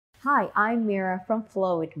Hi, I'm Mira from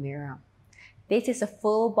Flow with Mira. This is a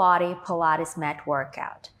full body Pilates mat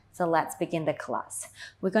workout. So let's begin the class.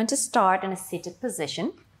 We're going to start in a seated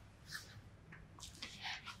position.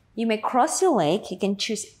 You may cross your leg. You can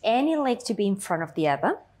choose any leg to be in front of the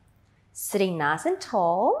other. Sitting nice and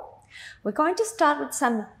tall. We're going to start with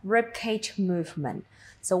some ribcage movement.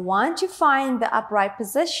 So once you find the upright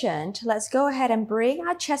position, let's go ahead and bring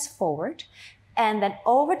our chest forward and then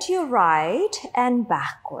over to your right and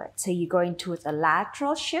backward. So you're going towards a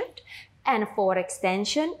lateral shift and a forward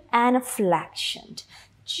extension and a flexion.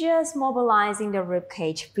 Just mobilizing the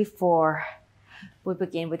ribcage before we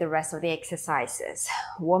begin with the rest of the exercises.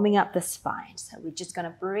 Warming up the spine. So we're just going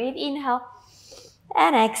to breathe, inhale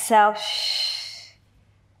and exhale.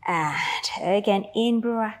 And again, in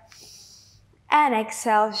breath and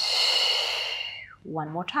exhale. One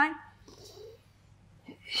more time.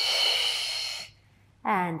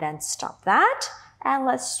 And then stop that. And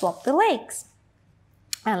let's swap the legs.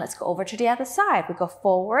 And let's go over to the other side. We go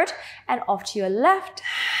forward and off to your left.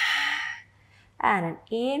 And an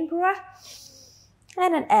in breath.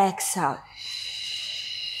 And an exhale.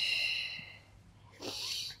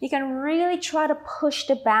 You can really try to push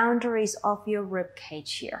the boundaries of your rib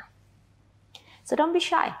cage here. So don't be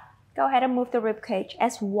shy. Go ahead and move the rib cage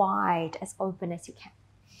as wide, as open as you can.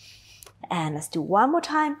 And let's do one more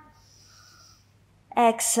time.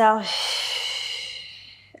 Exhale.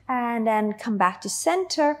 And then come back to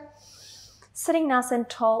center. Sitting nice and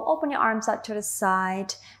tall. Open your arms out to the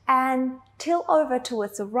side and tilt over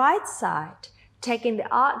towards the right side. Taking the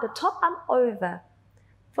top arm over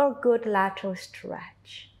for a good lateral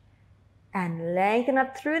stretch. And lengthen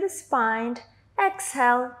up through the spine.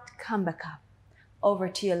 Exhale, come back up. Over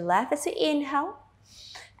to your left as you inhale.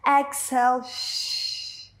 Exhale,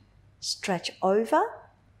 stretch over.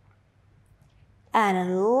 And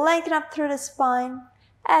then lengthen up through the spine.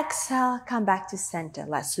 Exhale, come back to center.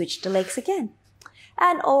 Let's switch the legs again.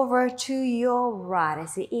 And over to your right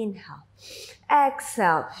as you inhale.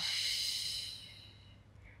 Exhale.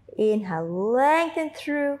 Inhale, lengthen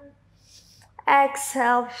through.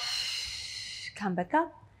 Exhale. Come back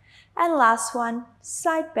up. And last one,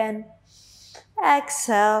 side bend.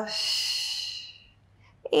 Exhale.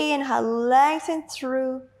 Inhale, lengthen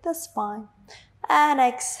through the spine. And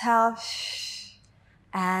exhale.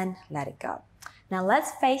 And let it go. Now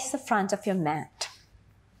let's face the front of your mat.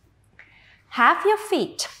 Have your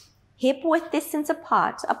feet hip-width distance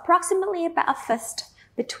apart, approximately about a fist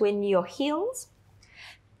between your heels.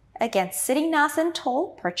 Again, sitting nice and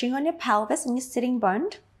tall, perching on your pelvis and your sitting bone.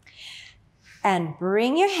 And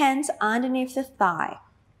bring your hands underneath the thigh,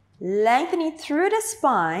 lengthening through the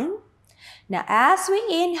spine. Now, as we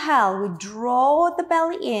inhale, we draw the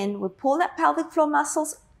belly in, we pull that pelvic floor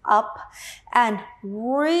muscles up and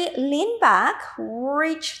lean back,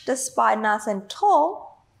 reach the spine nice and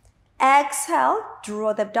tall. Exhale,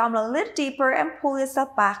 draw the abdomen a little deeper and pull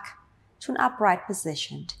yourself back to an upright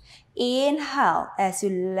position. Inhale as you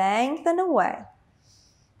lengthen away.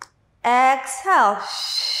 Exhale.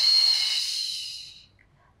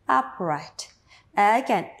 Upright.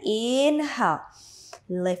 Again, inhale.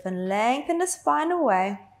 Lift and lengthen the spine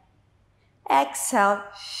away. Exhale.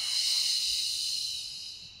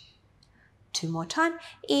 Two more times.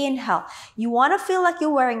 Inhale. You want to feel like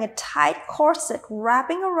you're wearing a tight corset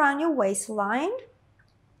wrapping around your waistline.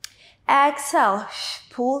 Exhale.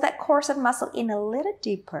 Pull that corset muscle in a little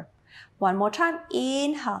deeper. One more time.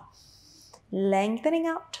 Inhale. Lengthening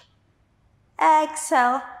out.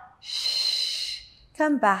 Exhale.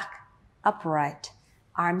 Come back. Upright.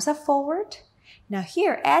 Arms are forward. Now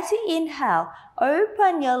here, as you inhale,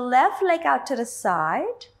 open your left leg out to the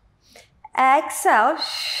side. Exhale.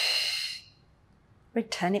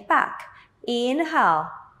 Return it back. Inhale.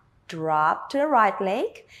 Drop to the right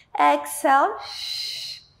leg. Exhale.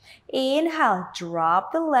 Inhale.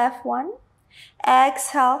 Drop the left one.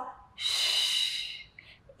 Exhale.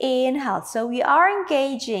 Inhale. So we are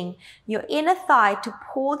engaging your inner thigh to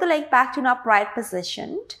pull the leg back to an upright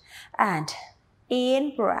position. And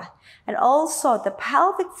in breath. And also the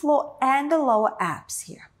pelvic floor and the lower abs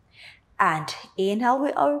here. And inhale,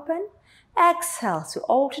 we open. Exhale. So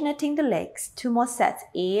alternating the legs. Two more sets.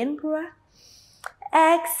 In breath.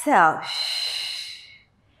 Exhale.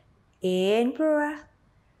 In breath.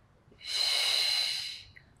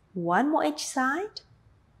 One more each side.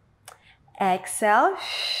 Exhale.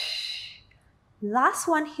 Last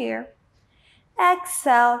one here.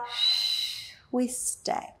 Exhale. We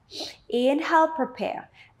stay. Inhale, prepare.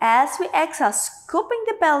 As we exhale, scooping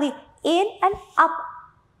the belly in and up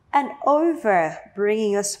and over,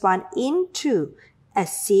 bringing your spine into a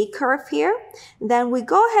C curve here. Then we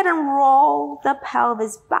go ahead and roll the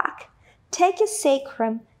pelvis back. Take your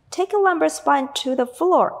sacrum, take a lumbar spine to the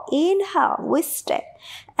floor. Inhale, we step.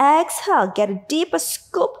 Exhale, get a deeper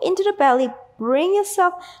scoop into the belly. Bring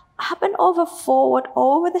yourself up and over, forward,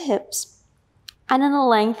 over the hips. And then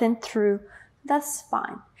lengthen through the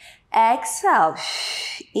spine. Exhale,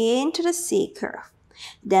 into the C curve.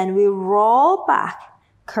 Then we roll back,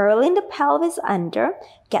 curling the pelvis under.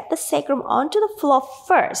 Get the sacrum onto the floor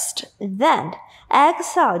first. Then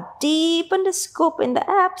exhale, deepen the scoop in the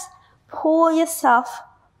abs. Pull yourself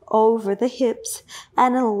over the hips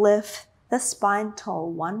and then lift the spine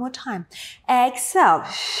tall. One more time. Exhale,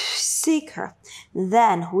 C curve.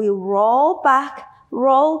 Then we roll back,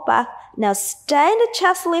 roll back. Now stay in the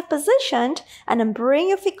chest lift position and then bring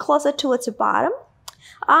your feet closer towards the bottom.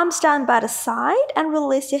 Arms down by the side and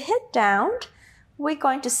release your head down. We're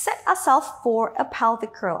going to set ourselves for a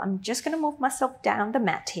pelvic curl. I'm just going to move myself down the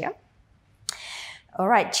mat here. All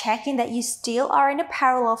right, checking that you still are in a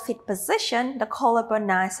parallel fit position, the collarbone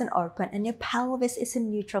nice and open, and your pelvis is in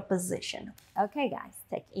neutral position. Okay, guys,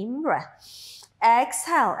 take in breath.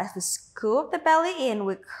 Exhale, as we scoop the belly in,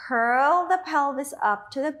 we curl the pelvis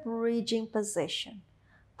up to the bridging position.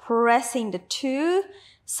 Pressing the two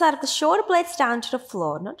sides of the shoulder blades down to the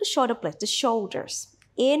floor, not the shoulder blades, the shoulders.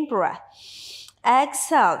 In breath.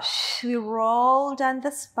 Exhale, we roll down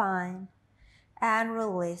the spine and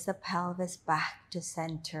release the pelvis back to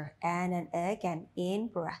center. And then again, in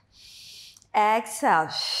breath. Exhale,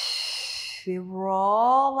 we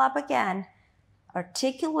roll up again,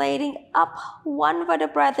 articulating up one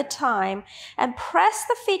vertebra at a time. And press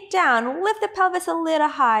the feet down, lift the pelvis a little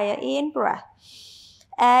higher. In breath.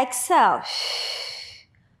 Exhale,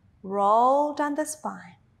 roll down the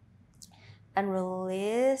spine. And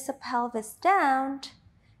release the pelvis down.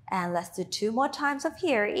 And let's do 2 more times of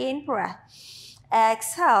here. In breath.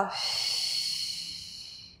 Exhale.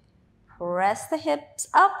 Press the hips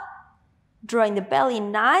up. Drawing the belly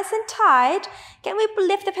nice and tight. Can we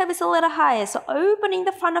lift the pelvis a little higher? So opening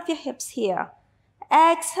the front of your hips here.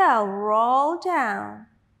 Exhale. Roll down.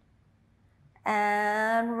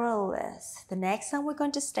 And release. The next time we're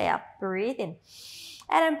going to stay up. Breathe in.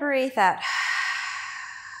 And then breathe out.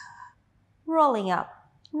 Rolling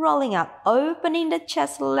up, opening the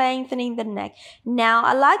chest, lengthening the neck. Now,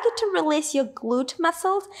 I'd like you to release your glute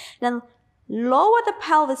muscles, then lower the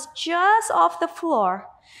pelvis just off the floor.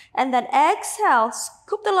 And then exhale,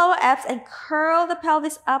 scoop the lower abs and curl the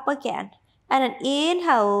pelvis up again. And then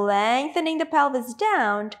inhale, lengthening the pelvis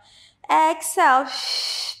down. Exhale,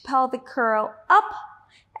 pelvic curl up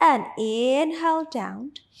and inhale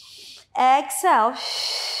down. Exhale,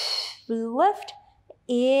 lift.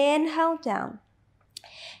 Inhale down.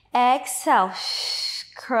 Exhale,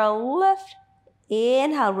 curl, lift.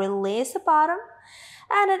 Inhale, release the bottom.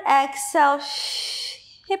 And then exhale,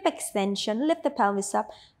 hip extension. Lift the pelvis up.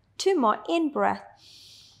 2 more. In breath.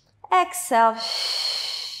 Exhale.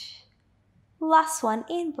 Last one.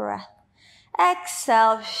 In breath.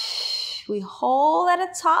 Exhale. We hold at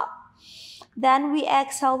the top. Then we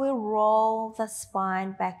exhale. We roll the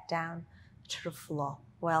spine back down to the floor.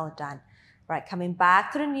 Well done. Right, coming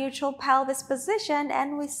back to the neutral pelvis position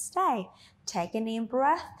and we stay. Take an in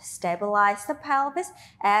breath, stabilize the pelvis.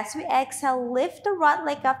 As we exhale, lift the right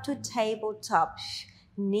leg up to tabletop.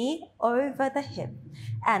 Knee over the hip.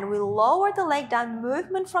 And we lower the leg down,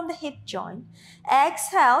 movement from the hip joint.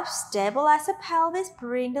 Exhale, stabilize the pelvis,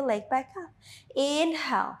 bring the leg back up.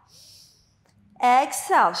 Inhale.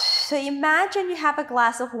 Exhale. So imagine you have a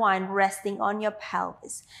glass of wine resting on your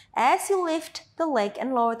pelvis. As you lift the leg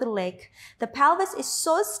and lower the leg, the pelvis is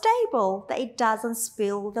so stable that it doesn't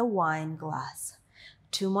spill the wine glass.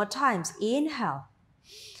 2 more times. Inhale.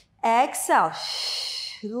 Exhale.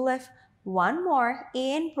 Lift. 1 more.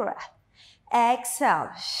 In breath. Exhale.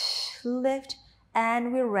 Lift.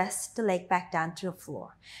 And we rest the leg back down to the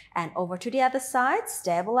floor. And over to the other side,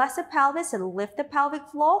 stabilize the pelvis and lift the pelvic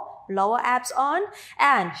floor, lower abs on,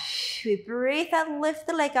 and we breathe and lift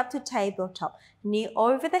the leg up to tabletop. Knee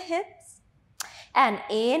over the hips. And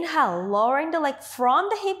inhale, lowering the leg from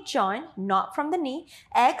the hip joint, not from the knee.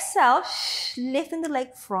 Exhale, lifting the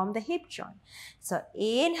leg from the hip joint. So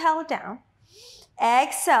inhale down.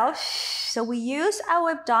 Exhale. So we use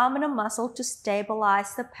our abdominal muscle to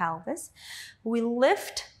stabilize the pelvis. We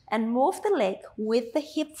lift and move the leg with the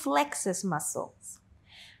hip flexors muscles.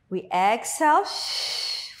 We exhale,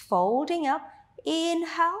 folding up.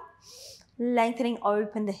 Inhale, lengthening,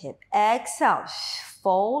 open the hip. Exhale,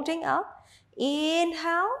 folding up.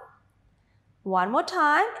 Inhale. 1 more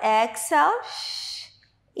time. Exhale.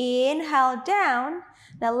 Inhale down.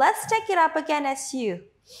 Now let's take it up again as you.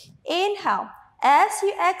 Inhale. As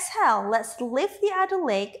you exhale, let's lift the other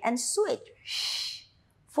leg and switch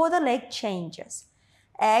for the leg changes.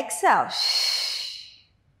 Exhale.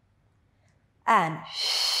 And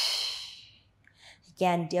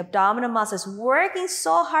again, the abdominal muscles working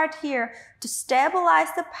so hard here to stabilize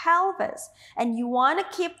the pelvis. And you want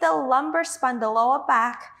to keep the lumbar spine, the lower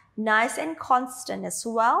back, nice and constant as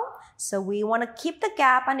well. So we want to keep the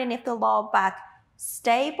gap underneath the lower back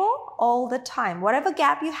stable all the time, whatever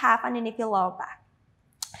gap you have underneath your lower back.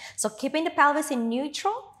 So keeping the pelvis in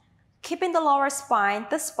neutral, keeping the lower spine,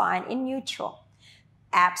 the spine in neutral.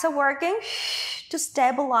 Abs are working to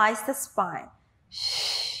stabilize the spine.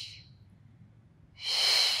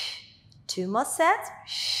 2 more sets.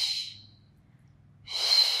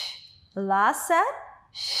 Last set.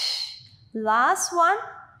 Last one.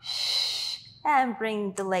 And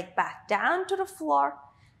bring the leg back down to the floor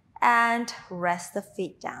and rest the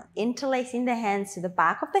feet down. Interlacing the hands to the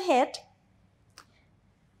back of the head.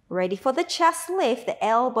 Ready for the chest lift. The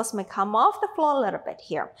elbows may come off the floor a little bit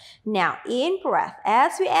here. Now, in breath,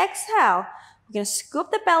 as we exhale, we're going to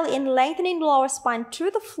scoop the belly in, lengthening the lower spine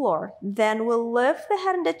to the floor. Then we'll lift the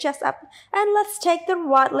head and the chest up. And let's take the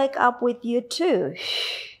right leg up with you too.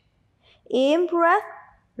 In breath,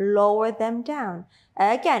 lower them down.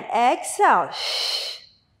 Again, exhale.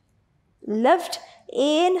 Lift,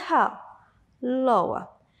 inhale, lower.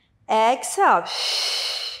 Exhale,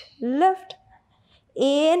 lift.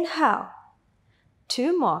 Inhale.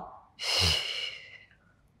 2 more.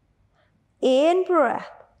 In breath.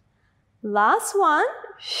 Last one.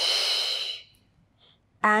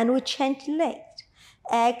 And we change legs.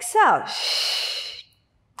 Exhale.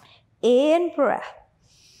 In breath.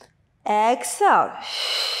 Exhale.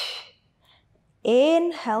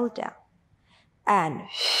 Inhale down. And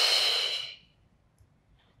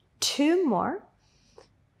 2 more.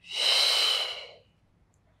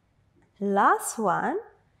 Last one.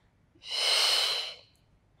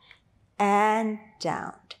 And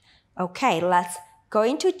down. Okay, let's go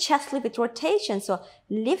into chest lift with rotation. So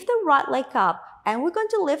lift the right leg up and we're going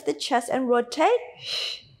to lift the chest and rotate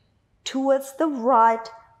towards the right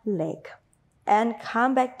leg. And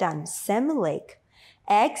come back down, same leg.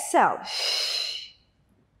 Exhale.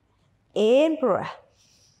 In breath.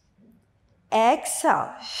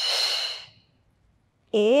 Exhale.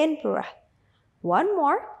 In breath. 1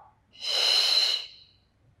 more.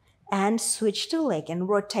 And switch the leg and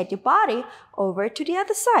rotate your body over to the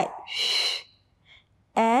other side.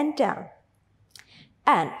 And down.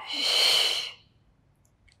 And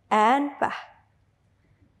back.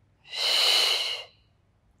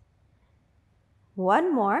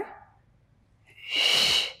 1 more.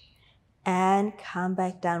 And come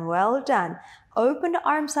back down. Well done. Open the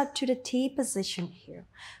arms up to the T position here.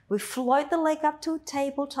 We float the leg up to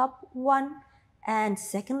tabletop 1 and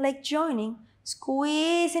second leg joining.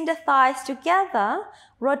 Squeezing the thighs together.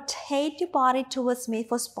 Rotate your body towards me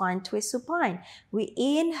for spine twist supine. We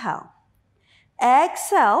inhale.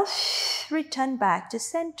 Exhale. Return back to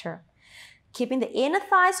center. Keeping the inner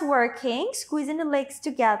thighs working. Squeezing the legs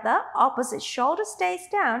together. Opposite shoulder stays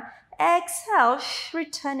down. Exhale.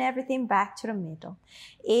 Return everything back to the middle.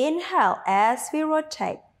 Inhale as we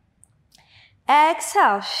rotate.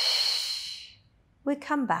 Exhale. We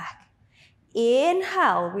come back.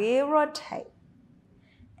 Inhale, we rotate.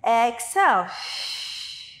 Exhale.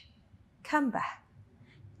 Come back.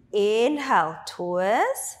 Inhale,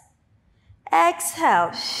 twist.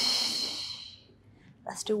 Exhale.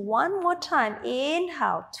 Let's do 1 more time.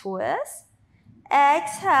 Inhale, twist.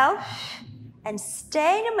 Exhale. And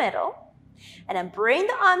stay in the middle. And then bring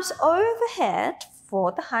the arms overhead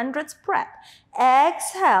for the 100th breath.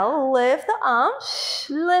 Exhale, lift the arms,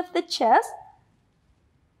 lift the chest.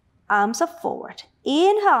 Arms are forward.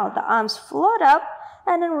 Inhale, the arms float up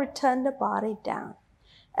and then return the body down.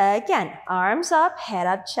 Again, arms up, head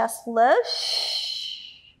up, chest lift.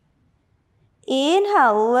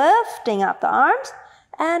 Inhale, lifting up the arms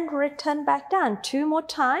and return back down. 2 more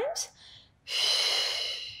times.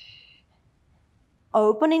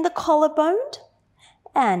 Opening the collarbone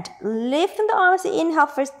and lifting the arms. Inhale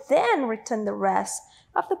first, then return the rest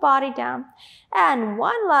of the body down. And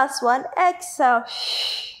one last one. Exhale.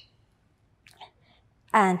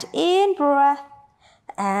 And in breath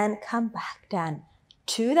and come back down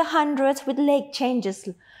to the 100s with leg changes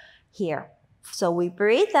here. So we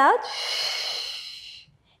breathe out.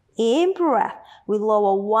 In breath, we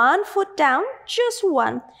lower 1 foot down, just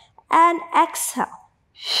 1, and exhale.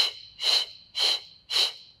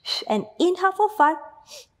 And inhale for 5.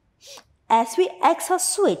 As we exhale,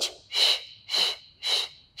 switch.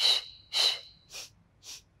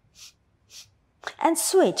 And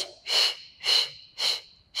switch.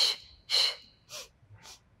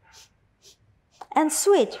 And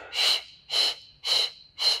switch.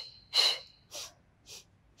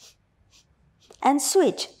 And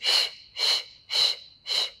switch.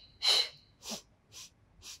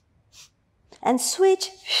 And switch.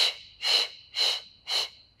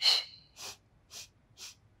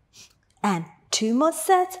 And 2 more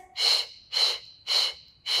sets.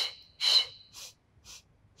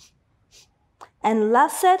 And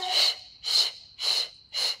last set.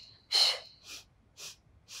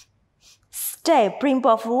 Stay. Bring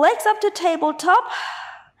both legs up to tabletop.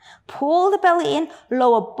 Pull the belly in.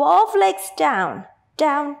 Lower both legs down.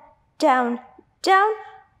 Down, down, down.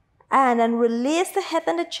 And then release the head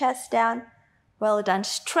and the chest down. Well done.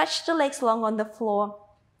 Stretch the legs long on the floor.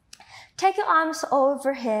 Take your arms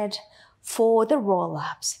overhead for the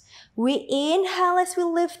roll-ups. We inhale as we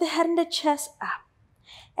lift the head and the chest up.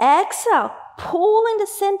 Exhale, pull in the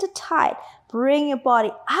center tight. Bring your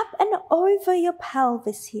body up and over your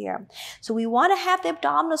pelvis here. So we want to have the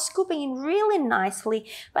abdominal scooping in really nicely,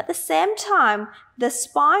 but at the same time,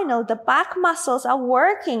 the back muscles are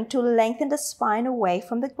working to lengthen the spine away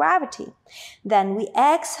from the gravity. Then we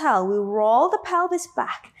exhale, we roll the pelvis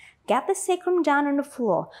back. Get the sacrum down on the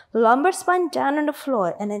floor, lumbar spine down on the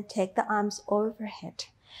floor, and then take the arms overhead.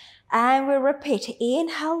 And we repeat,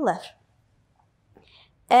 inhale, lift.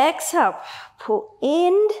 Exhale, pull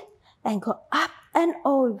in and go up and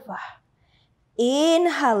over.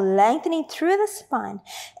 Inhale, lengthening through the spine.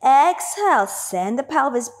 Exhale, send the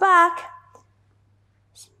pelvis back.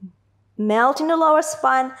 Melting the lower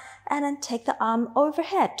spine, and then take the arm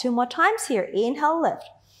overhead. 2 more times here. Inhale, lift.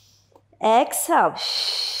 Exhale.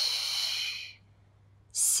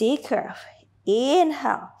 C-curve.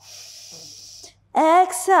 Inhale.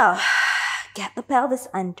 Exhale. Get the pelvis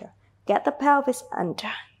under. Get the pelvis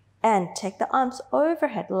under. And take the arms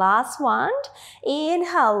overhead. Last one.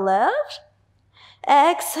 Inhale, lift.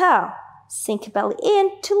 Exhale. Sink your belly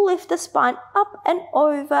in to lift the spine up and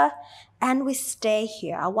over. And we stay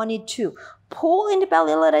here. I want you to pull in the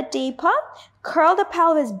belly a little deeper. Curl the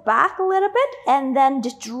pelvis back a little bit. And then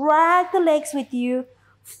just drag the legs with you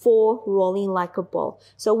for rolling like a ball.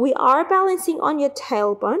 So we are balancing on your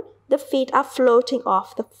tailbone. The feet are floating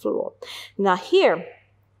off the floor. Now here,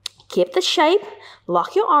 keep the shape.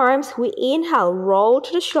 Lock your arms. We inhale, roll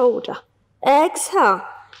to the shoulder. Exhale.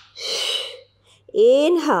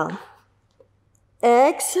 Inhale.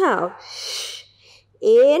 Exhale.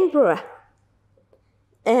 In breath.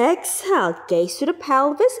 Exhale. Gaze to the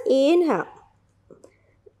pelvis. Inhale.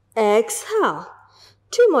 Exhale.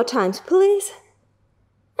 2 more times, please.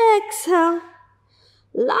 Exhale.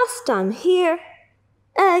 Last time here.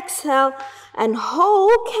 Exhale. And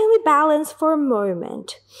hold. Can we balance for a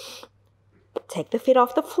moment? Take the feet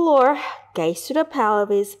off the floor. Gaze to the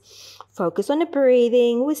pelvis. Focus on the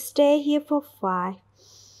breathing. We stay here for 5,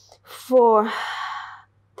 4,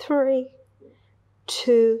 3,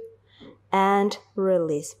 2, and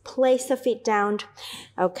release. Place the feet down.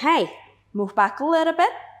 Okay, move back a little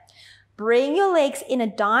bit. Bring your legs in a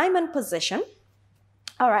diamond position.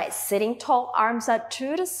 All right, sitting tall, arms out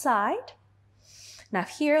to the side. Now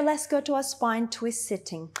here, let's go to a spine twist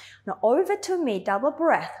sitting. Now over to me, double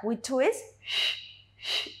breath. We twist.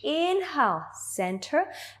 Inhale, center,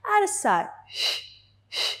 other side.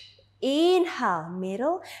 Inhale,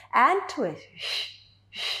 middle, and twist.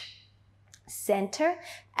 Center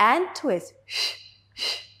and twist.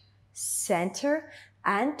 Center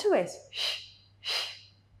and twist.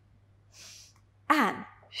 And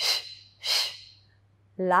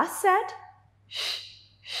last set.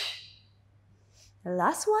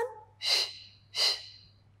 Last one.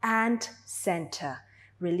 And center.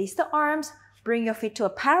 Release the arms. Bring your feet to a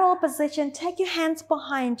parallel position. Take your hands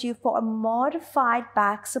behind you for a modified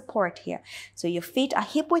back support here. So your feet are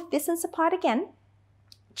hip width distance apart again.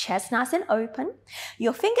 Chest nice and open.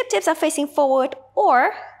 Your fingertips are facing forward,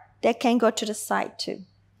 or they can go to the side too.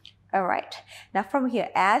 All right. Now from here,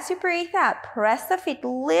 as you breathe out, press the feet,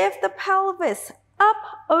 lift the pelvis up,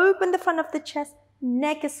 open the front of the chest,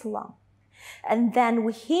 neck is long. And then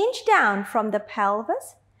we hinge down from the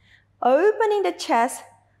pelvis, opening the chest,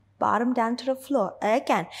 bottom down to the floor.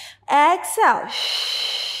 Again, exhale.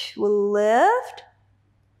 We lift.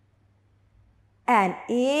 And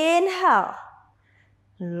inhale.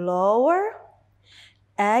 Lower.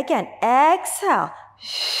 Again, exhale.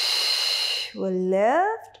 We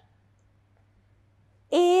lift.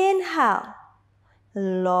 Inhale.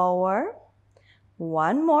 Lower.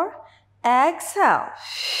 One more. Exhale.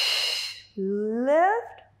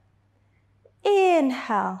 Lift.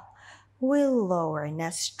 Inhale. We lower.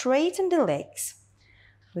 Now straighten the legs.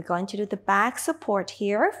 We're going to do the back support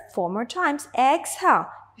here 4 more times. Exhale.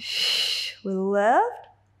 We lift.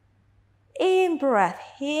 In breath,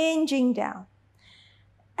 hinging down.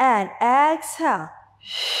 And exhale.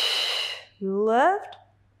 Lift.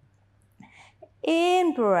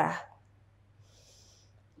 In breath.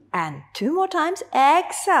 And 2 more times.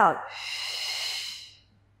 Exhale.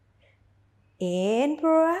 In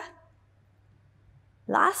breath.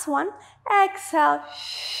 Last one. Exhale.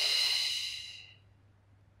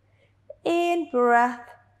 In breath.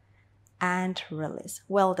 And release.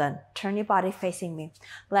 Well done. Turn your body facing me.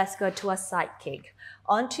 Let's go to a side kick.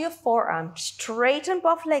 Onto your forearm. Straighten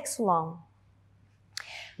both legs long.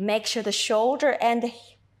 Make sure the shoulder and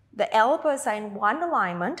the elbows are in one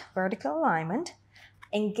alignment, vertical alignment.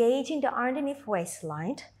 Engaging the underneath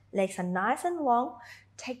waistline. Legs are nice and long.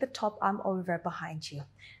 Take the top arm over behind you.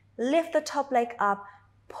 Lift the top leg up,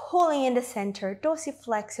 pulling in the center.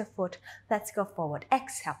 Dorsiflex your foot. Let's go forward.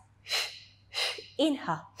 Exhale.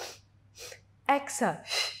 Inhale. Exhale.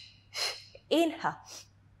 Inhale.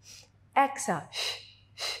 Exhale.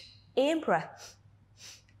 In breath.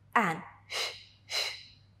 And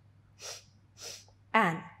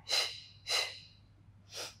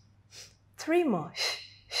 3 more.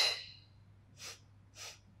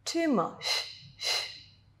 2 more.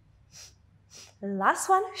 Last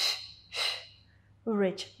one.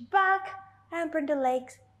 Reach back and bring the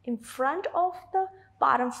legs in front of the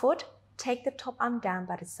bottom foot. Take the top arm down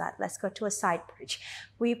by the side. Let's go to a side bridge.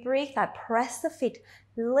 We breathe out. Press the feet.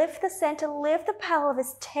 Lift the center. Lift the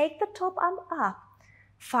pelvis. Take the top arm up.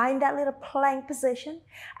 Find that little plank position.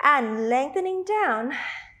 And lengthening down.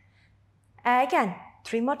 Again.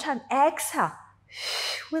 3 more times. Exhale.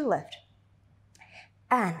 We lift.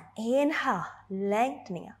 And inhale.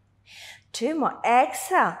 Lengthening up. 2 more.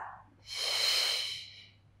 Exhale.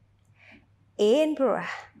 In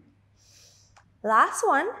breath. Last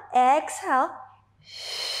one. Exhale.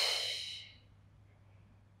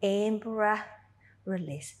 In breath.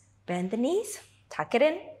 Release. Bend the knees. Tuck it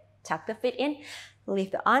in. Tuck the feet in.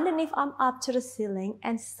 Lift the underneath arm up to the ceiling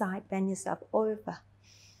and side bend yourself over.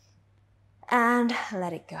 And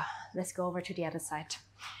let it go. Let's go over to the other side.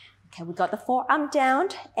 Okay, we got the forearm down,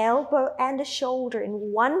 elbow and the shoulder in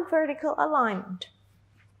one vertical alignment.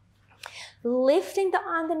 Lifting the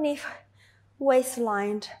underneath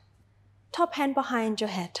waistline, top hand behind your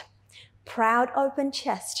head. Proud open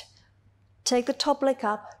chest. Take the top leg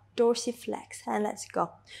up, dorsiflex, and let's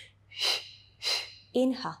go.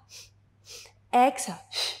 Inhale. Exhale.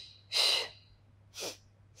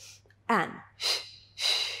 And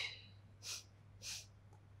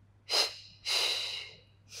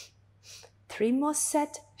 3 more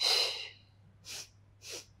set.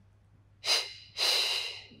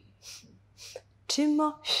 Two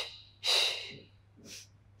more.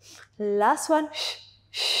 Last one.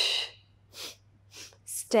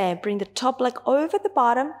 Stay. Bring the top leg over the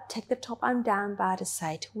bottom. Take the top arm down by the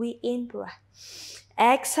side. We in breath.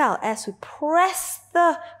 Exhale as we press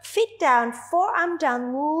the feet down, forearm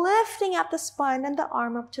down, lifting up the spine and the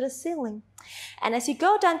arm up to the ceiling. And as you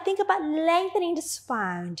go down, think about lengthening the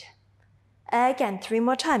spine. Again, 3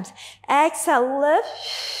 more times. Exhale, lift.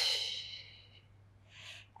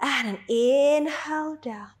 And an inhale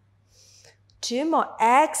down. 2 more.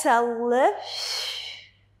 Exhale, lift.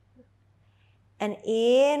 And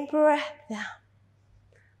in breath down.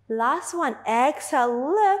 Last one.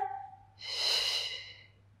 Exhale, lift.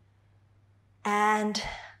 And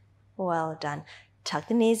well done. Tuck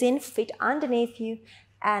the knees in, feet underneath you.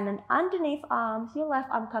 And then underneath arms, your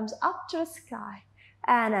left arm comes up to the sky.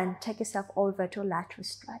 And then take yourself over to a lateral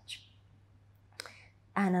stretch.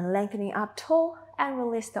 And then lengthening up tall and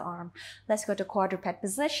release the arm. Let's go to quadruped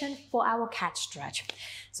position for our cat stretch.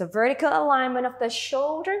 So vertical alignment of the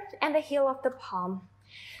shoulder and the heel of the palm.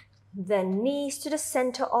 The knees to the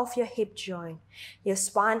center of your hip joint. Your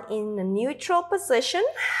spine in a neutral position.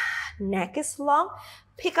 Neck is long.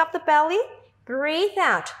 Pick up the belly. Breathe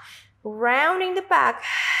out. Rounding the back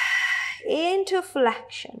into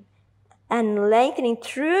flexion. And lengthening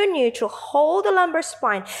through neutral. Hold the lumbar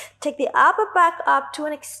spine. Take the upper back up to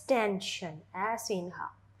an extension as you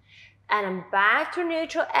inhale. And then back to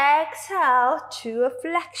neutral. Exhale to a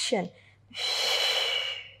flexion.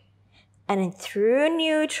 And then through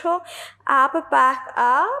neutral. Upper back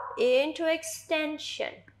up into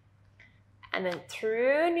extension. And then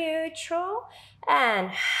through neutral.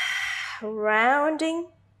 And rounding.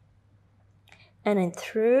 And then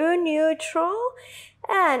through neutral.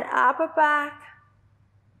 And upper back.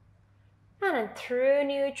 And then through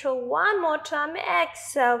neutral. One more time.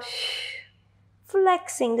 Exhale.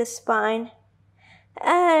 Flexing the spine.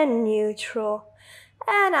 And neutral.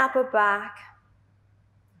 And upper back.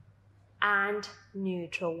 And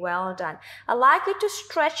neutral. Well done. I'd like you to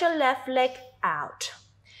stretch your left leg out.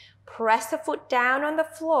 Press the foot down on the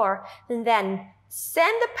floor, and then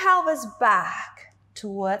send the pelvis back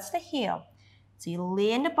towards the heel. So you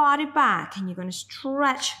lean the body back, and you're going to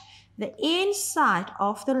stretch the inside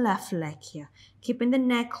of the left leg here. Keeping the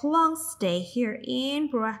neck long, stay here. In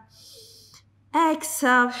breath.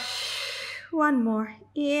 Exhale. One more.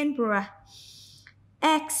 In breath.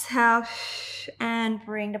 Exhale. And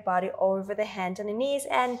bring the body over the hands and the knees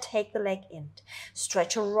and take the leg in.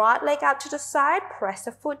 Stretch your right leg out to the side. Press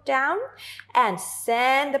the foot down and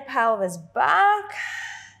send the pelvis back.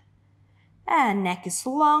 And neck is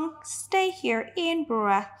long. Stay here. In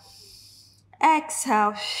breath.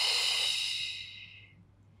 Exhale.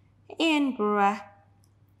 In breath.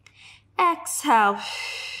 Exhale.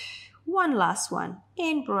 One last one.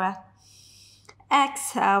 In breath.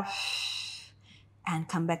 Exhale. And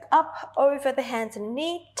come back up over the hands and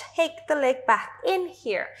knee. Take the leg back in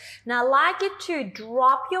here. Now I'd like you to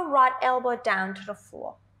drop your right elbow down to the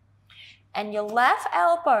floor. And your left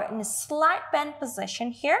elbow in a slight bend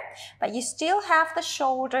position here. But you still have the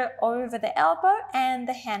shoulder over the elbow and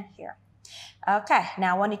the hand here. Okay,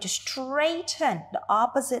 now I want you to straighten the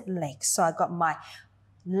opposite leg. So I got my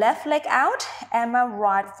left leg out and my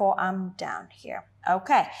right forearm down here.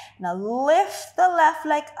 Okay, now lift the left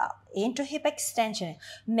leg up into hip extension.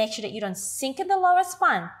 Make sure that you don't sink in the lower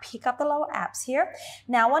spine. Pick up the lower abs here.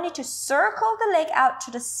 Now I want you to circle the leg out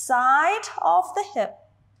to the side of the hip.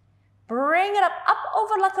 Bring it up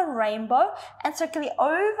over like a rainbow and circulate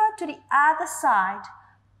over to the other side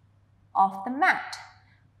of the mat.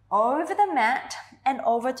 Over the mat and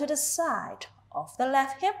over to the side of the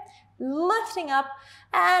left hip. Lifting up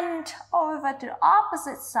and over to the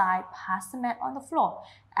opposite side, past the mat on the floor.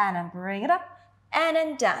 And then bring it up and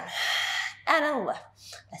then down and then lift.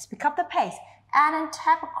 Let's pick up the pace and then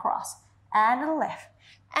tap across and then lift.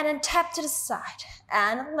 And then tap to the side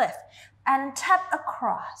and then lift. And then tap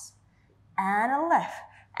across and then lift.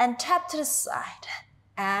 And tap to the side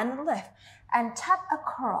and lift. And tap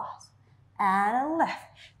across and then lift.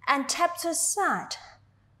 And tap to the side.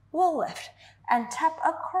 We'll lift. And tap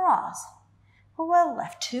across. We'll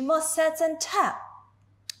lift. 2 more sets and tap.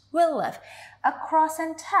 We'll lift. Across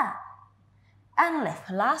and tap. And lift.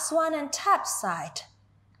 Last one and tap side.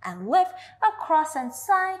 And lift. Across and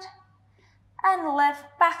side. And lift.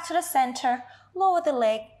 Back to the center. Lower the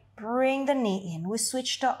leg. Bring the knee in. We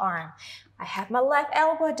switch the arm. I have my left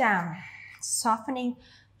elbow down. Softening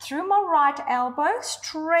through my right elbow.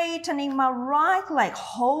 Straightening my right leg.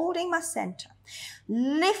 Holding my center.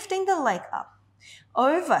 Lifting the leg up.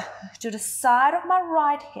 Over to the side of my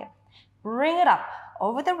right hip. Bring it up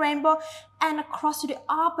over the rainbow and across to the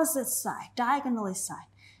opposite side, diagonally side.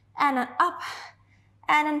 And then up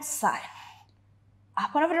and then side.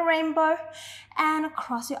 Up and over the rainbow and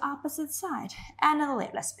across the opposite side. And then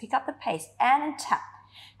lift. Let's pick up the pace. And then tap.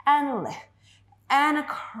 And lift. And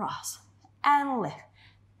across. And lift.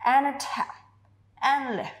 And a tap.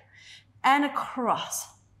 And lift. And across.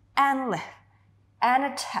 And lift. And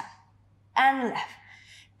a tap. And lift.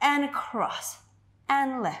 And across,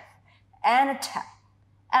 and lift, and a tap,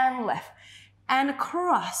 and lift, and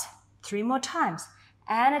across. 3 more times,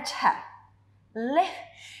 and a tap, lift,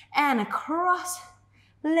 and across,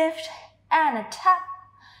 lift, and a tap,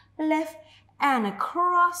 lift, and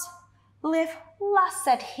across, lift. Last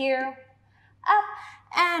set here, up,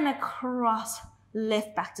 and across,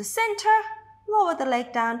 lift back to center, lower the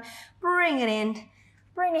leg down, bring it in,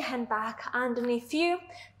 bring your hand back underneath you,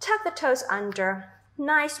 tuck the toes under.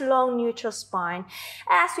 Nice long neutral spine.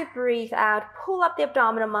 As we breathe out, pull up the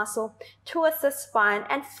abdominal muscle towards the spine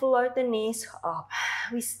and float the knees up.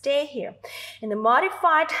 We stay here in the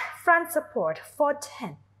modified front support for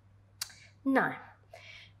 10, 9,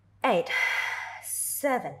 8,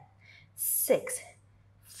 7, 6,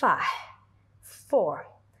 5, 4,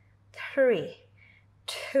 3,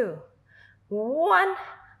 2, 1.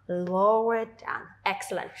 Lower it down.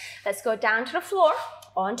 Excellent. Let's go down to the floor,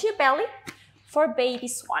 onto your belly. For baby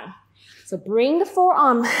swan. So bring the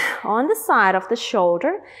forearm on the side of the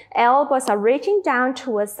shoulder. Elbows are reaching down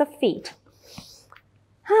towards the feet.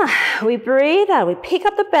 We breathe out. We pick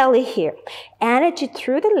up the belly here. Energy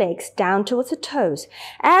through the legs down towards the toes.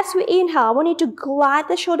 As we inhale, I want you to glide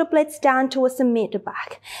the shoulder blades down towards the mid to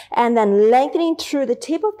back. And then lengthening through the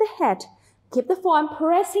tip of the head. Keep the forearm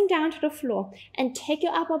pressing down to the floor. And take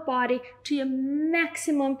your upper body to your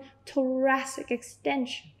maximum thoracic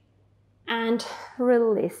extension. And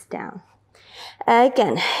release down.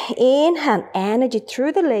 Again, inhale, energy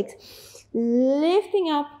through the legs, lifting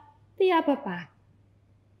up the upper back.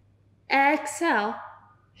 Exhale,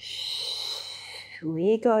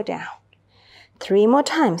 we go down. 3 more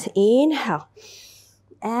times. Inhale,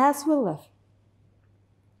 as we lift.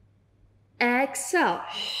 Exhale.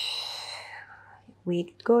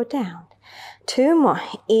 We go down. 2 more.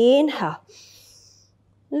 Inhale.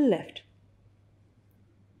 Lift.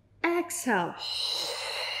 Exhale.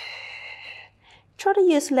 Try to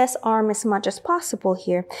use less arm as much as possible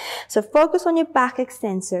here. So focus on your back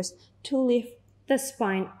extensors to lift the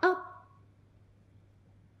spine up.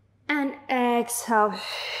 And exhale.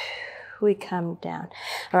 We come down.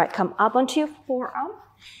 All right, come up onto your forearm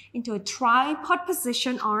into a tripod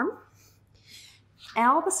position arm.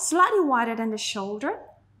 Elbows slightly wider than the shoulder.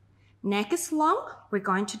 Neck is long. We're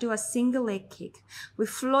going to do a single leg kick. We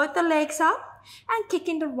float the legs up and kick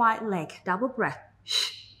in the right leg. Double breath.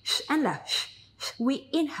 And left. We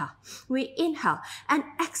inhale and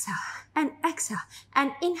exhale and exhale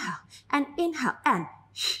and inhale and inhale and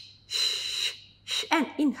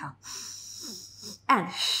inhale and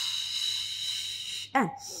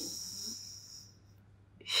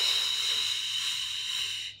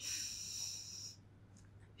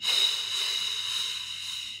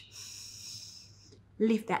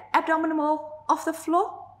lift that abdominal wall off the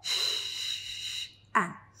floor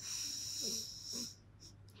and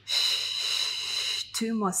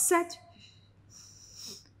 2 more sets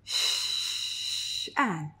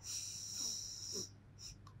and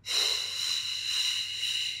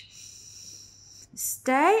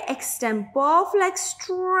stay, extend both legs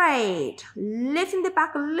straight, lifting the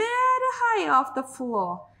back a little higher off the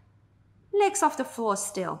floor, legs off the floor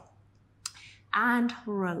still, and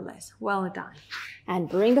release. Well done. And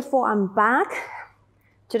bring the forearm back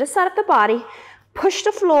to the side of the body, push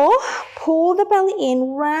the floor, pull the belly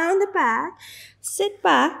in, round the back, sit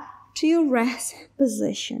back to your rest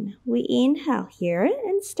position. We inhale here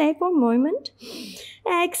and stay for a moment.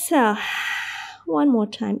 Exhale. 1 more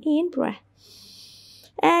time. In breath.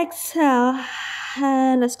 Exhale.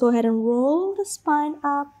 And let's go ahead and roll the spine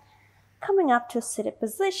up, coming up to a seated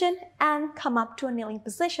position and come up to a kneeling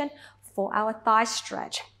position for our thigh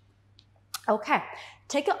stretch. Okay,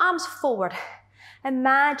 take your arms forward.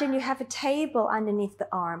 Imagine you have a table underneath the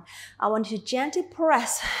arm. I want you to gently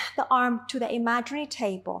press the arm to the imaginary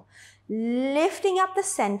table, lifting up the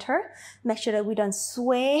center. Make sure that we don't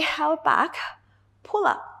sway our back. Pull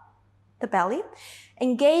up the belly,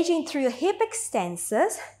 engaging through your hip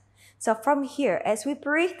extensors. So from here, as we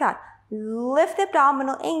breathe out, lift the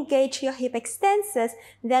abdominal, engage your hip extensors.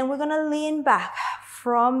 Then we're going to lean back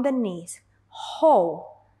from the knees. Hold.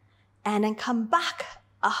 And then come back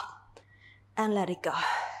up. And let it go.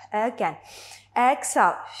 Again.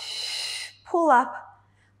 Exhale. Pull up.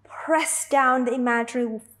 Press down the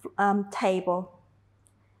imaginary table.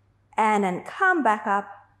 And then come back up.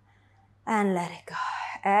 And let it go.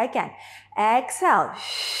 Again. Exhale.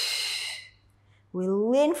 We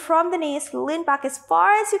lean from the knees. Lean back as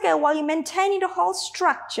far as you go while you're maintaining the whole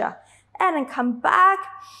structure. And then come back.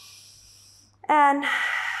 And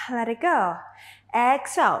let it go.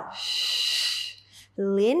 Exhale.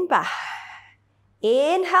 Lean back.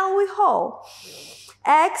 Inhale, we hold.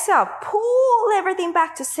 Exhale, pull everything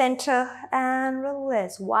back to center and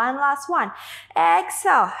release. 1 last one.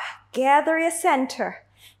 Exhale, gather your center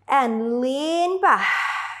and lean back.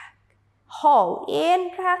 Hold.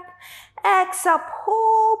 In breath. Exhale,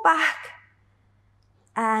 pull back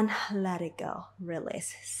and let it go.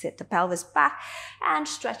 Release. Sit the pelvis back and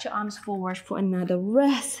stretch your arms forward for another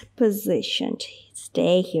rest position.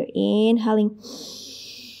 Stay here. Inhaling.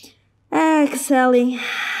 Exhaling.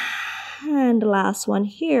 And the last one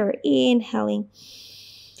here. Inhaling.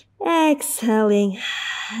 Exhaling.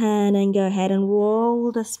 And then go ahead and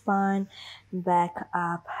roll the spine back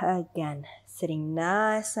up again. Sitting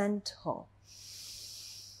nice and tall.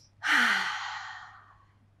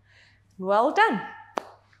 Well done.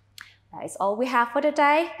 That is all we have for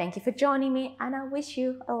today. Thank you for joining me, and I wish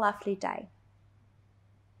you a lovely day.